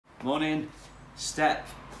Morning. Step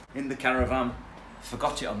in the caravan.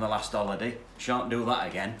 Forgot it on the last holiday. Shan't do that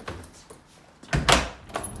again.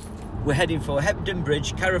 We're heading for Hebden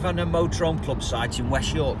Bridge Caravan and Motorhome Club site in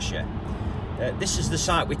West Yorkshire. This is the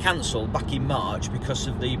site we cancelled back in March because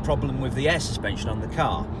of the problem with the air suspension on the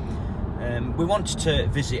car. We wanted to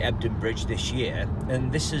visit Hebden Bridge this year,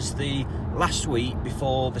 and this is the last week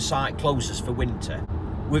before the site closes for winter.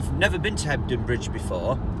 We've never been to Hebden Bridge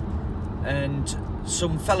before, and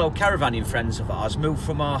some fellow caravanning friends of ours moved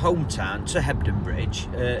from our hometown to Hebden Bridge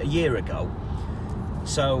a year ago.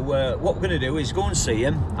 So what we're going to do is go and see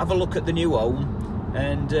them, have a look at the new home,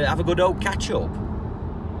 and have a good old catch up.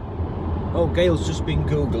 Oh, Gail's just been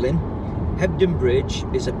googling. Hebden Bridge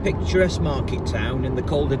is a picturesque market town in the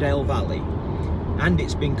Calderdale Valley, and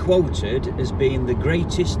it's been quoted as being the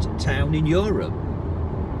greatest town in Europe.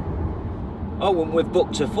 Oh, and we've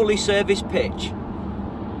booked a fully serviced pitch.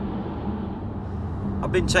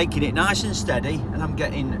 I've been taking it nice and steady, and I'm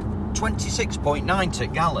getting 26.9 to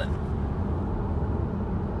gallon.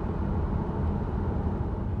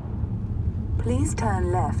 Please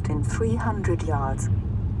turn left in 300 yards.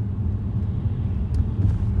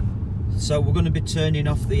 So we're going to be turning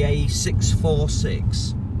off the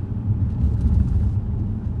A646.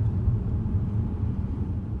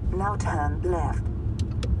 Now turn left.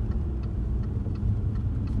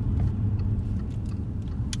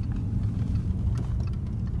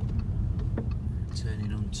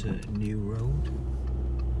 Turning onto New Road.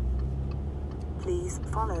 Please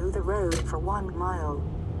follow the road for 1 mile.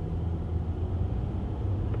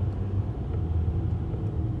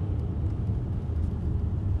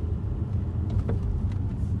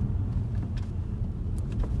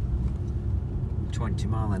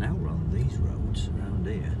 mph on these roads around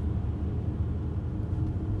here.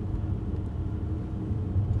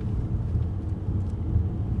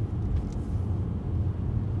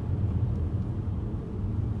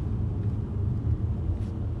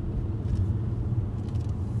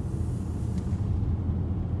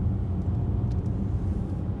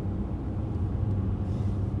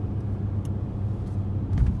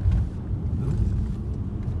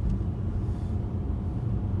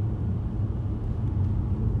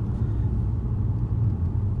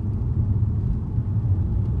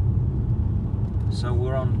 So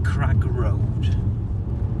we're on Crag Road,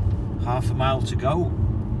 half a mile to go.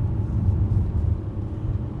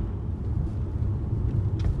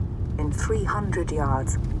 In 300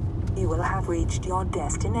 yards, you will have reached your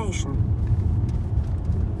destination.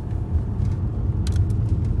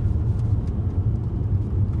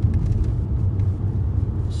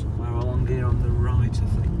 Somewhere along here on the right, I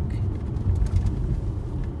think.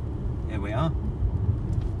 Here we are.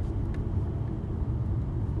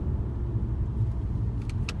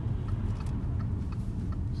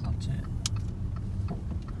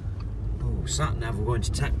 Sat nav, we're going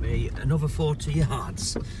to take me another 40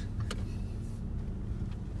 yards.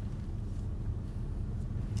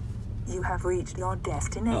 You have reached your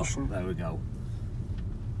destination. Oh, there we go.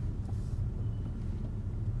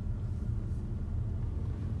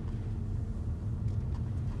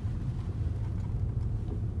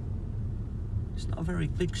 It's not a very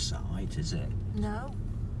big site, is it? No.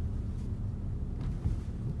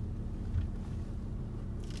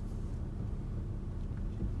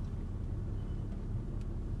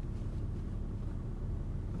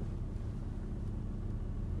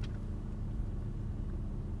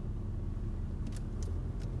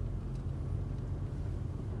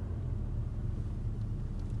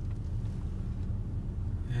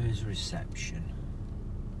 There's reception.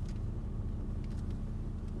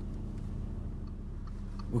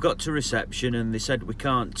 We got to reception and they said we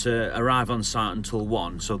can't arrive on site until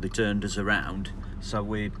 1, so they turned us around. So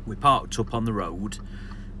we parked up on the road,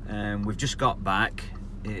 and we've just got back.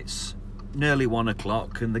 It's nearly 1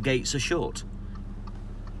 o'clock and the gates are shut.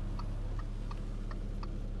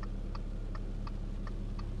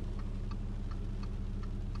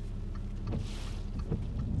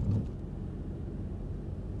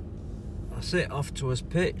 That's it, off to us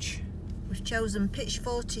pitch. We've chosen pitch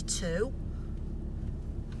 42.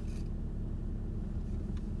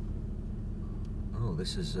 Oh,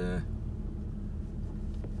 this is a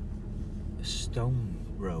stone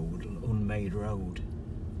road, unmade road.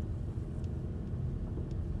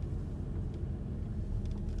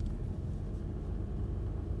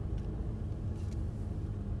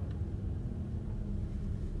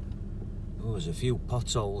 Oh, there's a few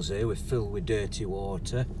potholes here with filled with dirty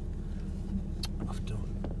water. I have to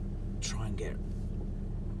try and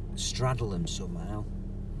straddle them somehow.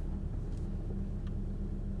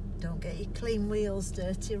 Don't get your clean wheels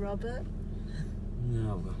dirty, Robert.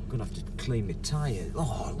 No, I'm going to have to clean my tyre.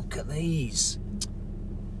 Oh, look at these.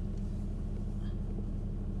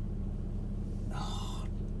 Oh, I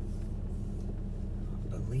can't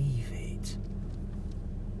believe it.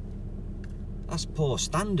 That's poor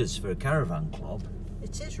standards for a caravan club.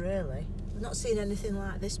 It is really. I've not seen anything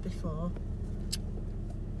like this before.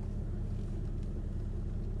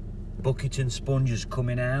 Bucket and sponges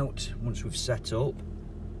coming out once we've set up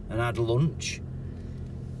and had lunch.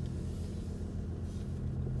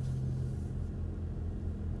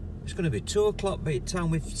 It's going to be 2 o'clock by the time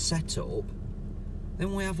we've set up.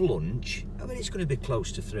 Then we have lunch. I mean, it's going to be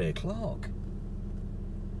close to 3 o'clock.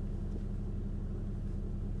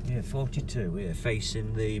 Yeah, 42 here,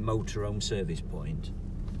 facing the motorhome service point.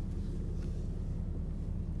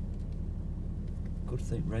 Good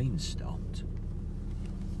thing rain stopped.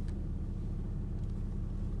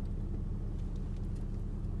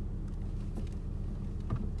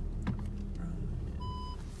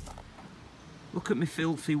 Look at my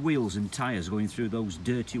filthy wheels and tyres going through those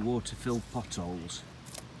dirty water-filled potholes.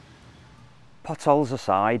 Potholes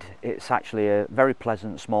aside, it's actually a very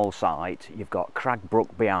pleasant small site. You've got Crag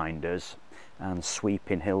Brook behind us and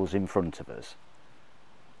sweeping hills in front of us.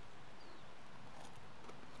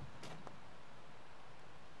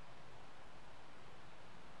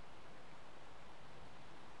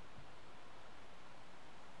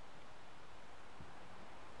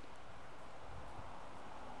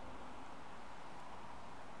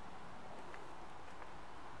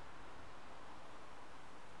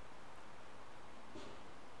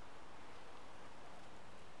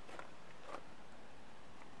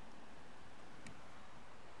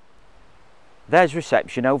 There's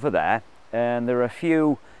reception over there, and there are a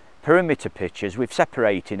few perimeter pitches with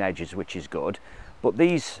separating edges, which is good, but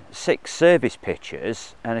these 6 service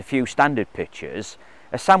pitches and a few standard pitches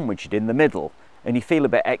are sandwiched in the middle, and you feel a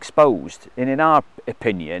bit exposed. And in our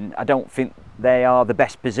opinion, I don't think they are the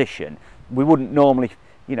best position. We wouldn't normally,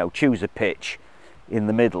 you know, choose a pitch in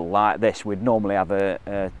the middle like this. We'd normally have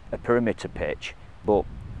a perimeter pitch, but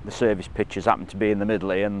the service pitches happen to be in the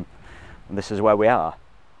middle here, and this is where we are.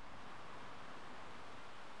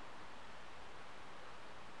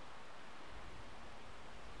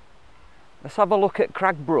 Let's have a look at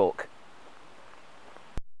Crag Brook.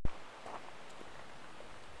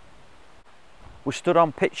 We stood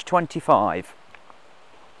on pitch 25.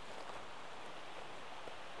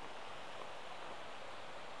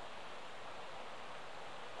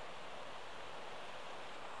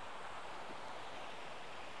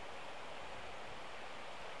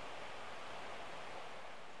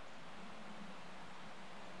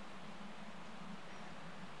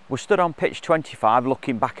 We stood on pitch 25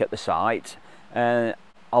 looking back at the site.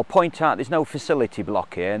 I'll point out there's no facility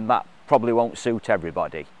block here, and that probably won't suit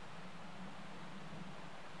everybody.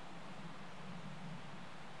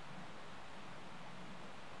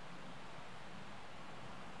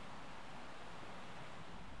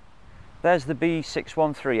 There's the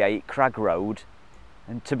B6138 Crag Road,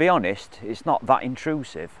 and to be honest, it's not that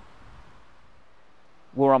intrusive.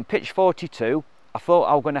 We're on pitch 42. I thought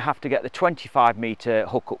I was going to have to get the 25-metre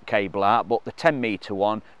hookup cable out, but the 10-metre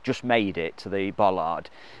one just made it to the bollard.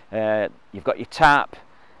 You've got your tap,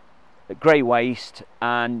 grey waste,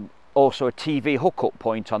 and also a TV hookup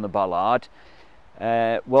point on the bollard.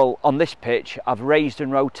 Well, on this pitch, I've raised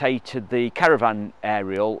and rotated the caravan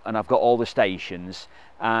aerial, and I've got all the stations,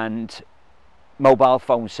 and mobile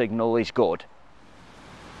phone signal is good.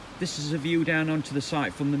 This is a view down onto the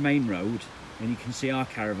site from the main road, and you can see our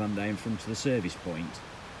caravan there in front of the service point.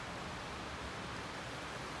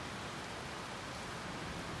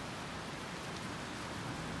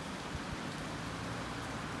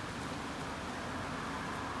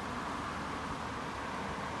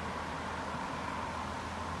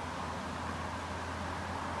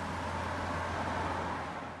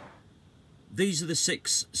 These are the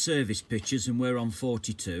 6 service pitches, and we're on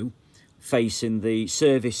 42, facing the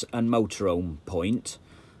service and motorhome point.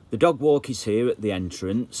 The dog walk is here at the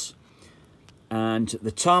entrance, and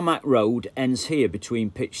the tarmac road ends here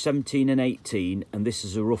between pitch 17 and 18, and this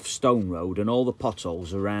is a rough stone road and all the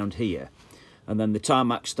potholes around here. And then the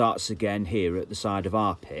tarmac starts again here at the side of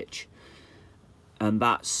our pitch, and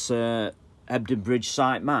that's Hebden Bridge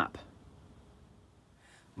site map.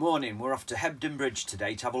 Morning, we're off to Hebden Bridge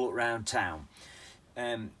today to have a look round town.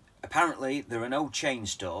 Apparently there are no chain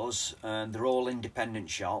stores, and they're all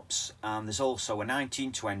independent shops, and there's also a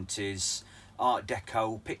 1920s Art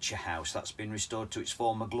Deco picture house that's been restored to its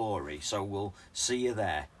former glory, so we'll see you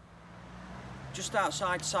there. Just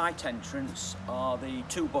outside site entrance are the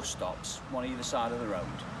 2 bus stops, one either side of the road,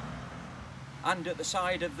 and at the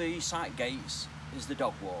side of the site gates is the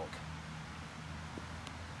dog walk.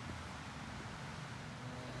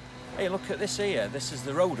 Hey, look at this here. This is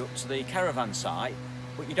the road up to the caravan site,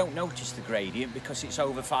 but you don't notice the gradient because it's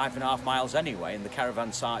over 5.5 miles anyway, and the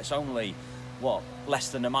caravan site's only, what, less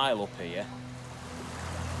than a mile up here.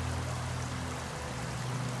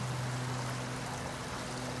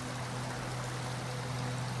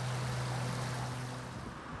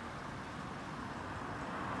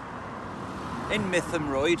 In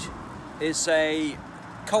Mytholmroyd is a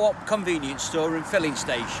co-op convenience store and filling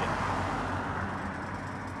station.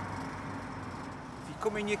 If you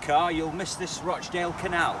come in your car, you'll miss this Rochdale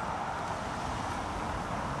Canal.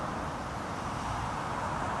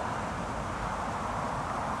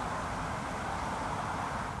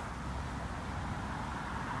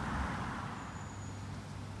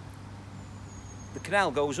 The canal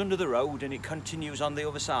goes under the road and it continues on the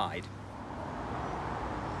other side.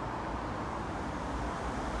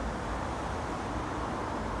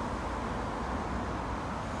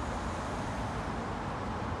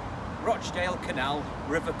 Rochdale Canal,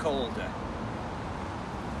 River Calder.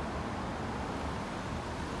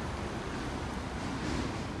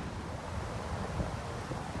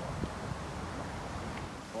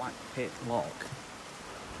 Black Pit Lock.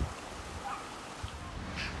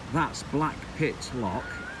 That's Black Pit Lock.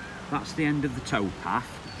 That's the end of the towpath,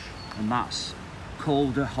 and that's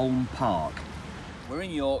Calder Home Park. We're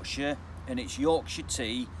in Yorkshire, and it's Yorkshire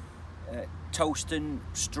tea, toast and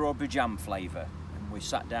strawberry jam flavour. We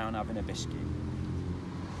sat down having a biscuit.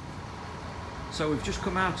 So we've just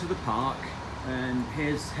come out of the park and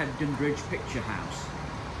here's Hebden Bridge Picture House.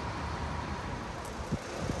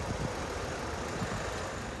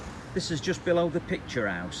 This is just below the picture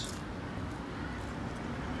house.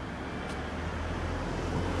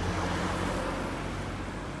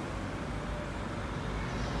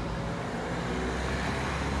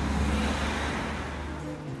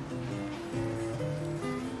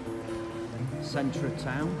 Centre of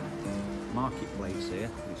town, marketplace here.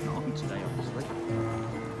 It's not on today, obviously.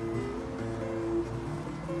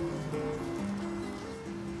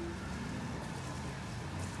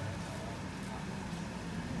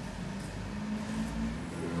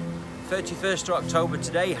 "31st of October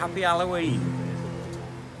today, happy Halloween."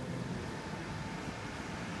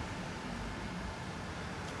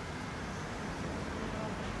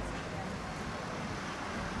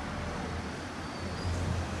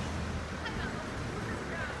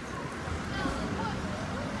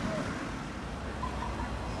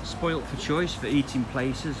 Spoilt for choice for eating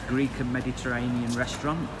places, Greek and Mediterranean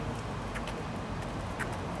restaurant.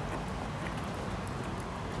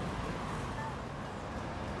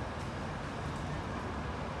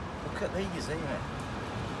 Look at these here.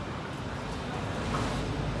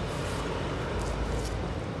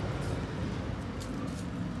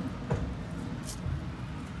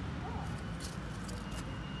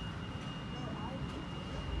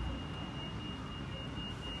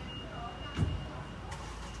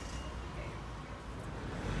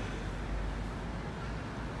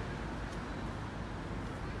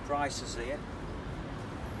 Prices here.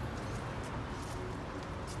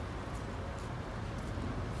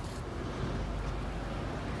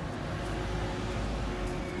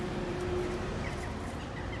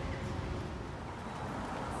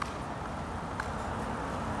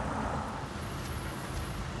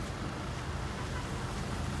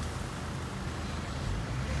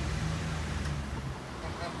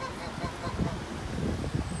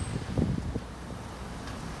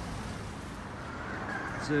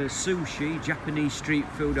 There's sushi, Japanese street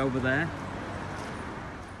food over there.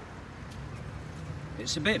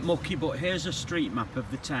 It's a bit mucky, but here's a street map of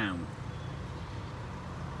the town.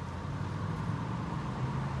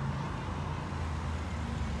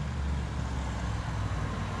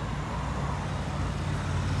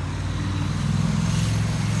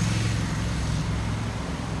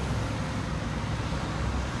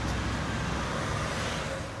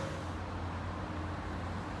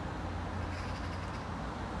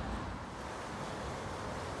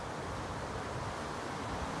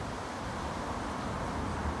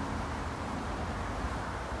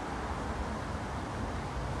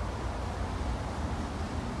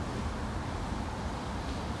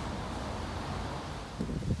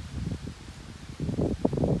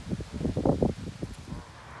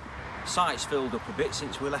 Site's filled up a bit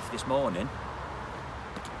since we left this morning.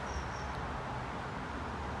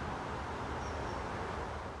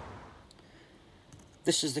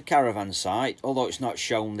 This is the caravan site. Although it's not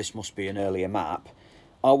shown, this must be an earlier map.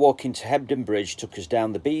 Our walk into Hebden Bridge took us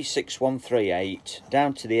down the B6138,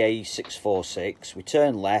 down to the A646. We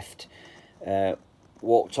turned left,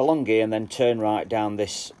 walked along here and then turned right down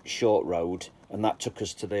this short road, and that took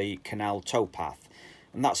us to the canal towpath.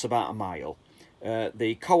 And that's about a mile.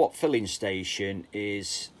 The co-op filling station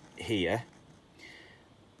is here.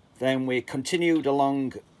 Then we continued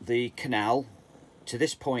along the canal to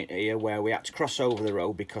this point here where we had to cross over the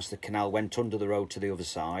road because the canal went under the road to the other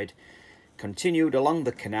side. Continued along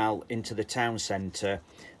the canal into the town centre,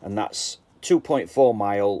 and that's 2.4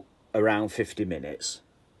 mile, around 50 minutes.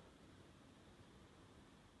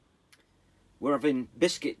 We're having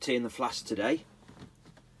biscuit tea in the flask today,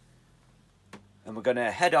 and we're going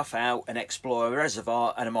to head off out and explore a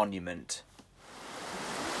reservoir and a monument.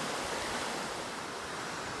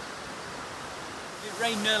 It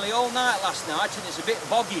rained nearly all night last night and it's a bit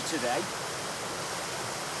boggy today.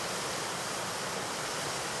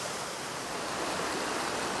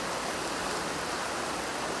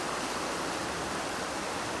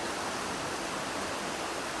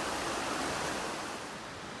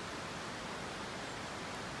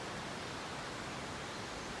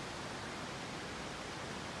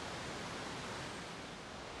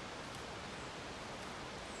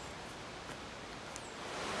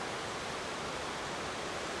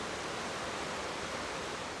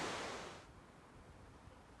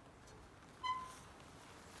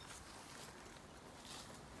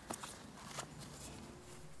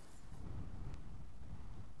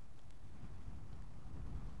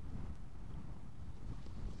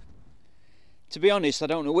 To be honest, I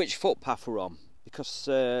don't know which footpath we're on because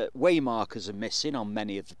way markers are missing on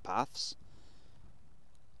many of the paths.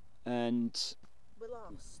 And We're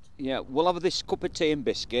lost. yeah, we'll have this cup of tea and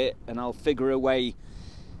biscuit and I'll figure a way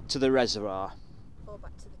to the reservoir. Or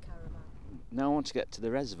back to the caravan. Now I want to get to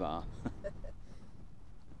the reservoir.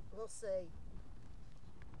 We'll see.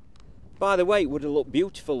 By the way, it would have looked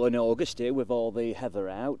beautiful in August here with all the heather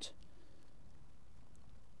out.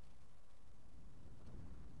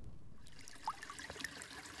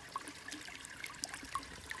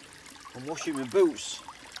 I'm washing my boots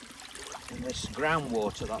in this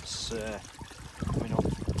groundwater that's coming up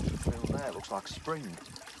through there. It looks like a spring.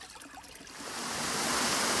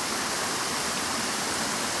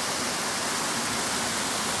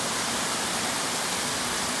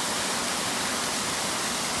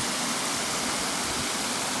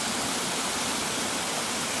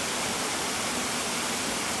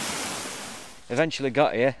 Eventually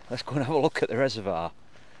got here. Let's go and have a look at the reservoir.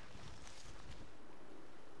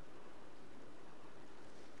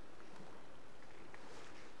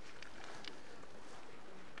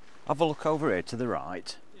 Have a look over here to the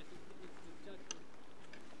right.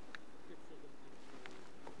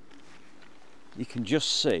 You can just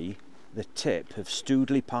see the tip of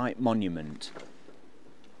Stoodley Pike Monument.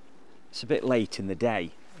 It's a bit late in the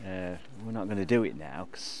day. We're not going to do it now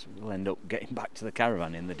because we'll end up getting back to the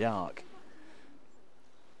caravan in the dark.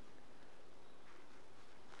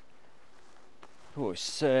 Oh,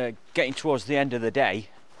 it's getting towards the end of the day,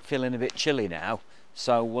 feeling a bit chilly now,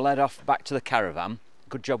 so we'll head off back to the caravan.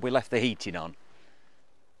 Good job we left the heating on.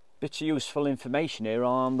 Bit of useful information here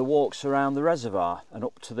on the walks around the reservoir and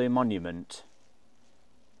up to the monument.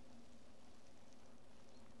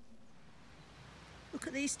 Look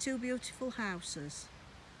at these two beautiful houses.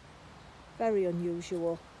 Very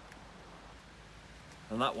unusual.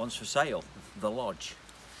 And that one's for sale, the lodge.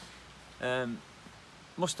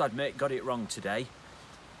 Must admit, got it wrong today.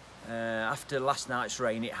 After last night's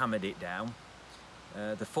rain, it hammered it down.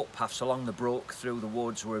 The footpaths along the brook through the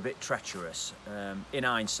woods were a bit treacherous. In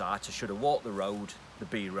hindsight, I should have walked the road, the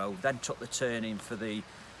B road, then took the turning for the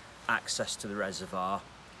access to the reservoir,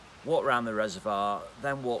 walked around the reservoir,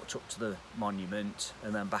 then walked up to the monument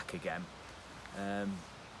and then back again.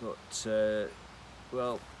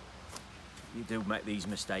 Well, you do make these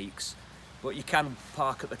mistakes, but you can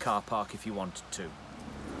park at the car park if you wanted to.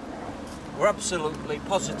 We're absolutely,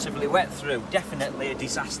 positively wet through, definitely a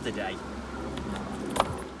disaster day.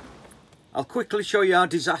 I'll quickly show you our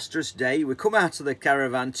disastrous day. We come out of the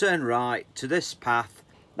caravan, turn right to this path,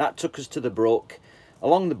 that took us to the brook,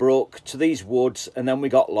 along the brook to these woods, and then we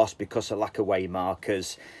got lost because of lack of way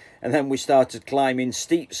markers. And then we started climbing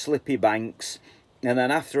steep slippy banks, and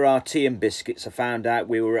then after our tea and biscuits I found out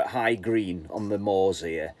we were at high green on the moors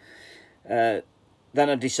here. Then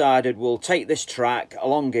I decided we'll take this track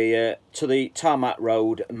along here to the tarmac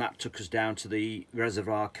road, and that took us down to the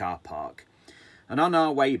reservoir car park. And on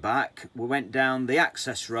our way back, we went down the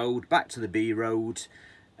access road, back to the B road,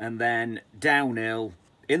 and then downhill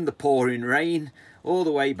in the pouring rain, all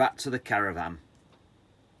the way back to the caravan.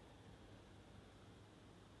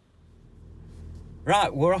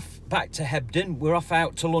 Right, we're off back to Hebden. We're off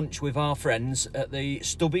out to lunch with our friends at the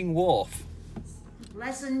Stubbing Wharf.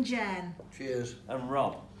 Les and Jen. Cheers. And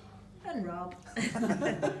Rob. And Rob.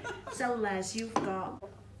 So Les, you've got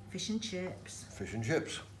fish and chips. Fish and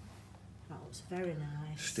chips. That'll looks very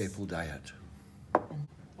nice. Staple diet. And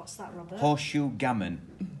what's that, Robert? Horseshoe gammon.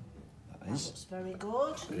 That That is. looks very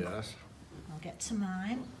good. Yes. I'll get to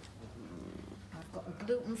mine. I've got a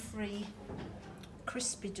gluten-free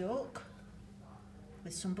crispy duck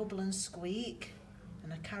with some bubble and squeak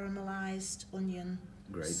and a caramelised onion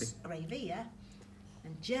gravy, yeah.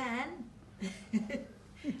 And Jen,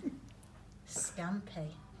 scampi.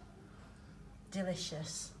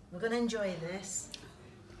 Delicious. We're going to enjoy this.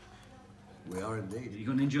 We are indeed. You're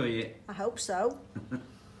going to enjoy it. I hope so.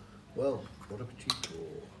 Well, bon appetito.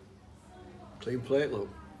 Clean plate, look.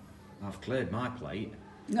 I've cleared my plate.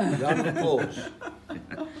 Round of applause.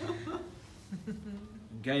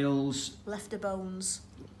 Gail's. Left the bones.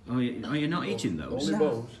 Oh, you're not eating those? Only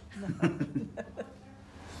bones.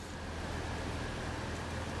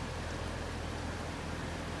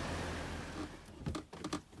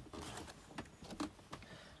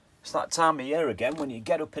 It's that time of year again when you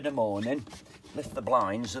get up in the morning, lift the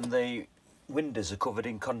blinds and the windows are covered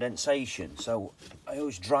in condensation, so I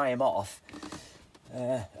always dry them off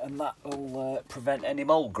and that will prevent any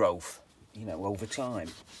mould growth, you know, over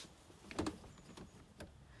time.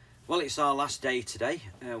 Well, it's our last day today.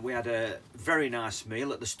 We had a very nice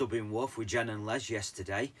meal at the Stubbing Wharf with Jen and Les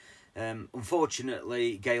yesterday.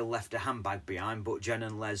 Unfortunately, Gail left a handbag behind, but Jen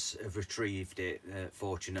and Les have retrieved it,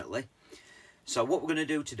 fortunately. So what we're going to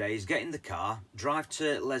do today is get in the car, drive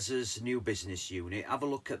to Les's new business unit, have a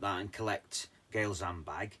look at that and collect Gail's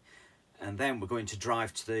handbag. And then we're going to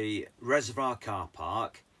drive to the reservoir car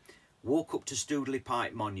park, walk up to Stoodley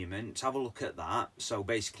Pike Monument, have a look at that. So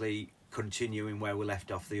basically continuing where we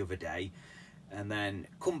left off the other day. And then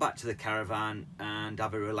come back to the caravan and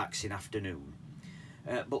have a relaxing afternoon.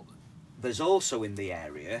 But there's also in the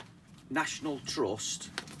area National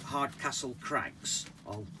Trust Hardcastle Crags.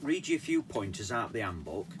 I'll read you a few pointers out of the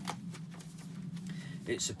handbook.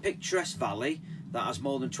 It's a picturesque valley that has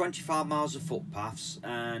more than 25 miles of footpaths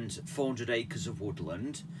and 400 acres of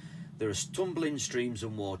woodland. There are tumbling streams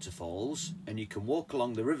and waterfalls, and you can walk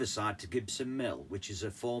along the riverside to Gibson Mill, which is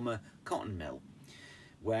a former cotton mill,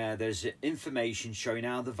 where there's information showing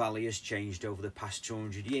how the valley has changed over the past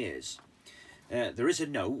 200 years. There is a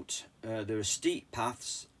note, there are steep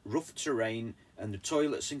paths, rough terrain, and the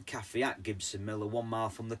toilets and cafe at Gibson Mill are 1 mile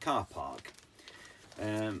from the car park.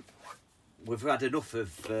 We've had enough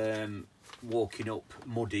of walking up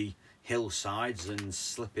muddy hillsides and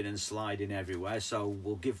slipping and sliding everywhere, so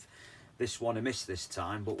we'll give this one a miss this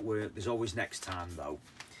time, but there's always next time though.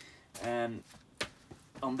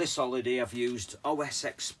 On this holiday I've used OS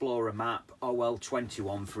Explorer map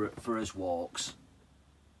OL21 for us walks.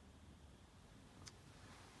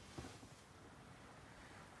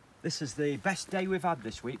 This is the best day we've had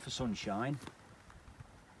this week for sunshine.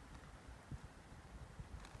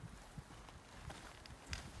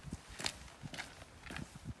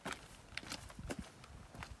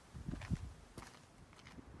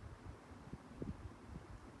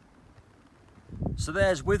 So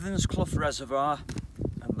there's Withens Clough Reservoir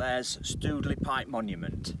and there's Stoodley Pike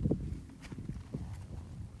Monument.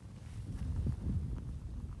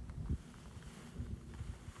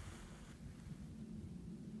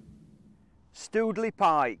 Stoodley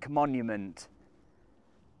Pike Monument.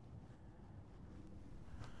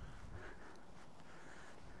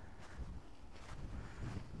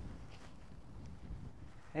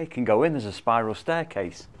 You can go in, there's a spiral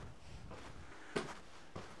staircase.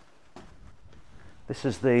 This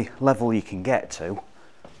is the level you can get to.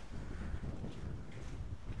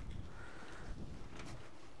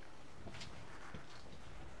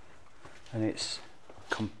 And it's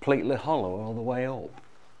completely hollow all the way up.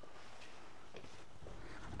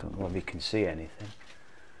 I don't know if you can see anything.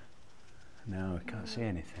 No, I can't see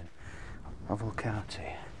anything. Have a look out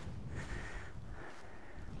here.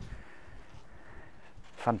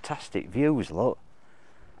 Fantastic views, look.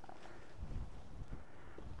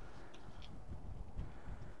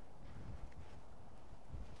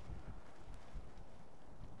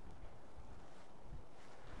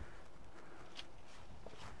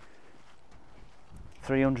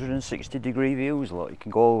 .360-degree views, look. You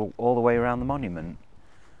can go all the way around the monument.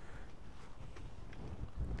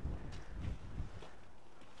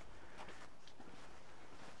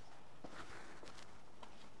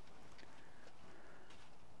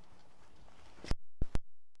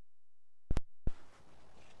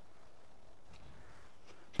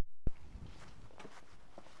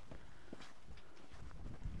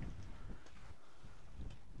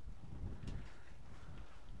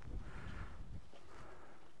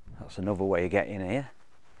 That's another way of getting here.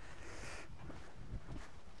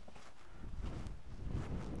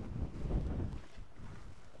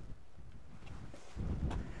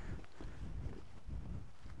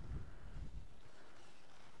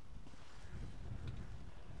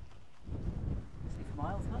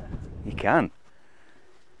 can.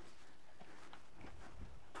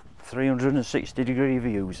 360-degree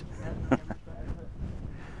views.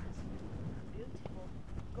 Beautiful.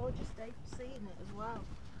 Gorgeous day for seeing it as well.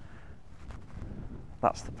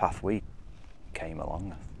 That's the path we came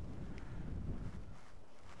along.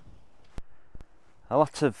 A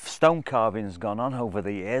lot of stone carving's gone on over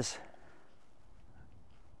the years.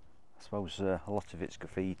 I suppose a lot of it's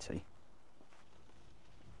graffiti.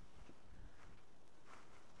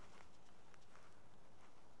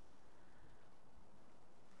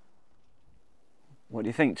 What do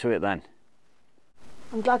you think to it then?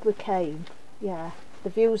 I'm glad we came. Yeah, the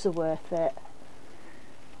views are worth it.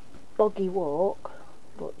 Boggy walk,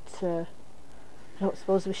 but I don't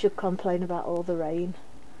suppose we should complain about all the rain.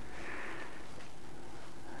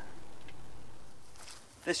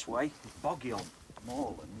 This way, boggy on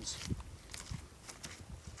moorlands.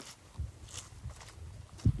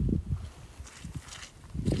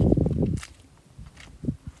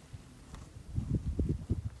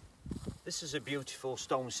 This is a beautiful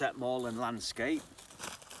stone-set moorland landscape.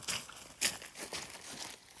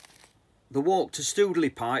 The walk to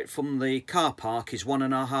Stoodley Pike from the car park is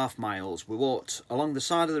 1.5 miles. We walked along the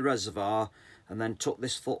side of the reservoir and then took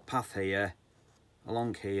this footpath here,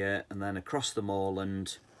 along here, and then across the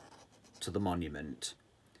moorland to the monument.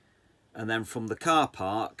 And then from the car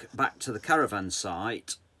park back to the caravan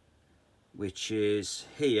site, which is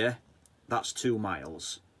here, that's 2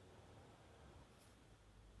 miles.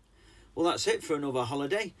 Well, that's it for another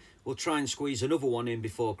holiday. We'll try and squeeze another one in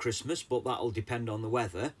before Christmas, but that'll depend on the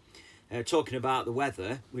weather. Talking about the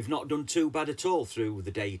weather, we've not done too bad at all through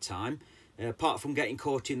the daytime. Apart from getting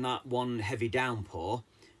caught in that one heavy downpour,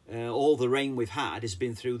 all the rain we've had has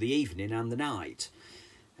been through the evening and the night.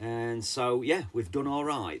 And so, yeah, we've done all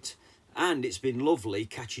right. And it's been lovely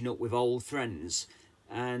catching up with old friends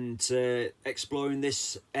and exploring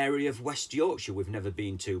this area of West Yorkshire we've never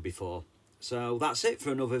been to before. So that's it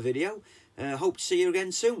for another video. Hope to see you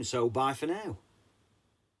again soon, so bye for now.